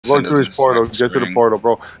Go through his portal. Get to the portal,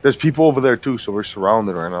 bro. There's people over there too, so we're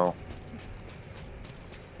surrounded right now.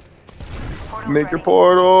 Make your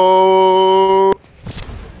portal.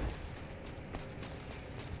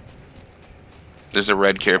 There's a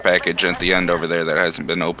red care package at the end over there that hasn't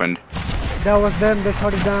been opened. That was them. They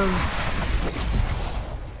shut it down.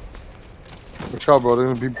 Watch out, bro.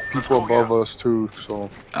 There's gonna be people above us too. So.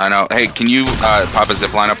 I know. Hey, can you pop a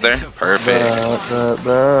zip line up there? Perfect.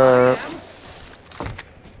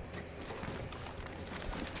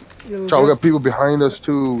 Ciao, we got people behind us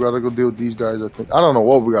too. We gotta go deal with these guys, I think. I don't know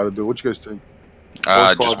what we gotta do. What you guys think?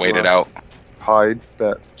 Just wait it out. Hide.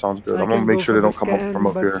 That sounds good. I'm gonna make sure they don't come up from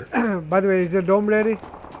up here. By the way, is your dome ready?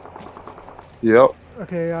 Yep.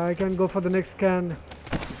 Okay, I can go for the next scan.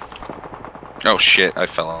 Oh shit, I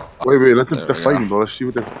fell off. Wait, let them. They're fighting, bro. Let's see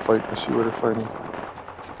what they're fighting. Let's see where they're fighting.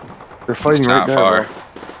 They're fighting right there, bro.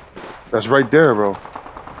 That's right there, bro.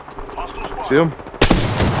 See him?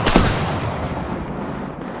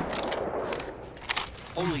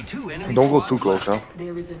 Don't go too close, huh?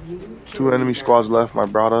 2 enemy squads left, my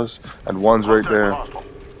brothers, and one's right there.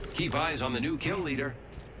 Keep eyes on the new kill leader.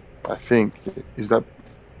 I think. Is that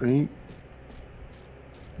me?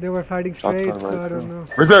 They were fighting straight, so I don't know.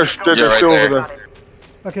 Right there, they're still over there.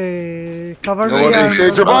 Okay, cover me. What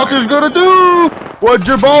Gibraltar's gonna do? What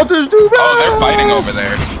Gibraltar's do, bro? Oh, they're fighting over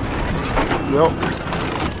there. Yep.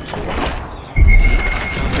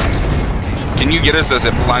 Can you get us a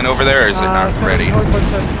zip line over there, or is it not ready?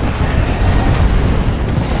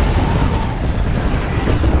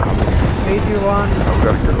 81.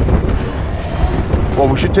 Well,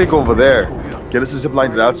 we should take over there. Get us a zip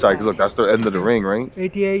line to the outside, because look, that's the end of the ring, right?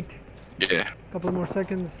 88. Yeah. Couple more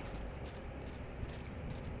seconds.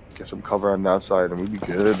 Get some cover on the outside, and we'd be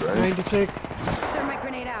good, right? 96. Thermite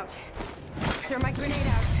grenade out. Thermite grenade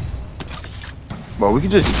out. Well, we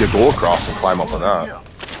can just go across and climb up on that.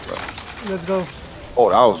 Let's go. Oh,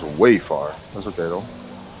 that was way far. That's okay, though.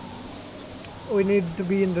 We need to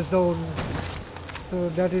be in the zone. So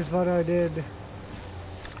that is what I did.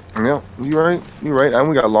 Yeah, you're right. You're right. And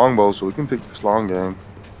we got longbow, so we can take this long game.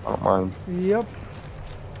 I don't mind. Yep.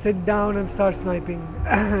 Sit down and start sniping.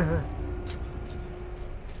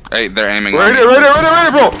 Hey, they're aiming. Right there,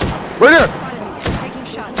 bro! Right there! Taking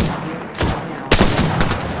shots.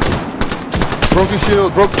 Broke his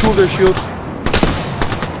shield, broke 2 of their shields.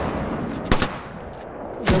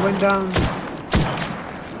 They went down.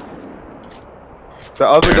 The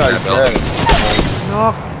other guy's dead.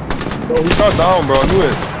 Knock. Oh, he's not down, bro. I knew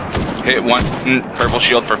it. Hit one purple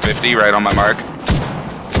shield for 50 right on my mark.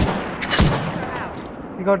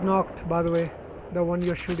 He got knocked, by the way. The one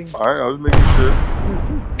you're shooting. Alright, I was making sure.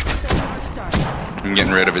 I'm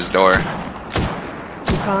getting rid of his door.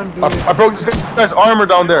 You can't do it. I broke this guy's armor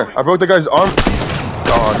down there. I broke the guy's arm.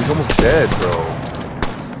 God, he's almost dead, bro.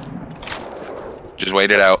 Just wait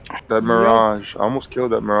it out. That Mirage. I almost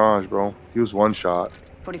killed that Mirage, bro. He was 1 shot.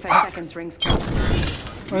 45 seconds, rings close.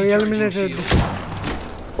 I eliminated.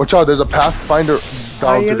 Watch out, there's a Pathfinder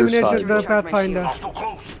down to this side. The Pathfinder.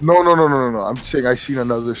 No. I'm saying I seen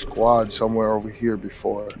another squad somewhere over here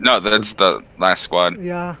before. No, that's the last squad.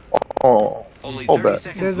 Yeah. Oh. Oh, bad.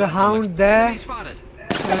 There's a hound there.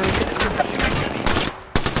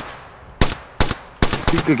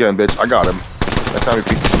 Peek again, bitch. I got him. That's how he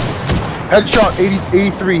peeked. Headshot,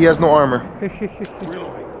 83. He has no armor.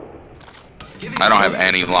 I don't have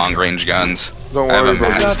any long range guns. Don't I have worry, a bro.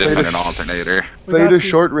 mastiff and an alternator. Play the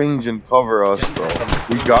short range and cover us, bro.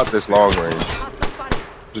 We got this long range.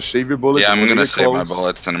 Just save your bullets. Yeah, I'm gonna save my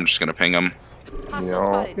bullets and I'm just gonna ping them. You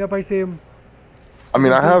know. Yep, I see him. I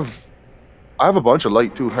mean, I have a bunch of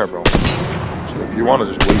light too here, bro. So if you want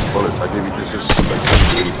to just waste bullets, I give you this.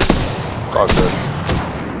 It's all good.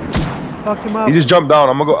 Fuck him up. He just jumped down.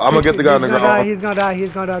 I'm gonna get the guy on the ground. He's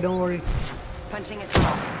gonna die. Don't worry. Punching it.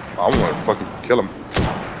 I want to fucking kill him.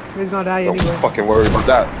 He's gonna die Don't anyway. fucking worry about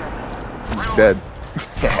that. He's dead.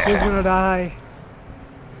 He's gonna die.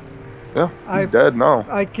 Yeah, he's dead now.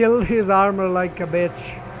 I killed his armor like a bitch.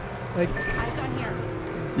 Like. Eyes on here.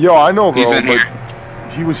 Yo, I know, bro. He's in here.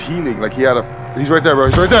 He was healing. Like he had a. He's right there, bro.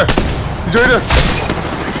 He's right there. He's right there.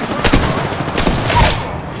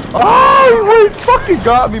 Oh, he fucking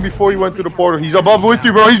got me before he went through the portal. He's above with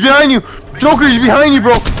you, bro. He's behind you. Joker, he's behind you,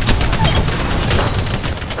 bro.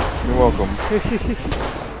 You're welcome. You're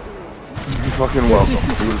fucking welcome.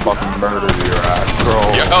 He was fucking murdered your ass, bro.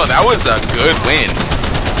 Yo, that was a good win.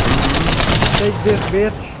 Take this,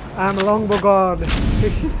 bitch. I'm a Longbow God.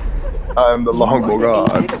 I'm the Longbow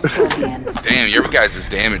God. Damn, your guys'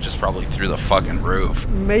 damage is probably through the fucking roof.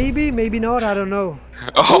 Maybe not. I don't know.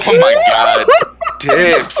 Oh my god.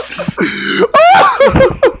 Dips.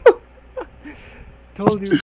 told you.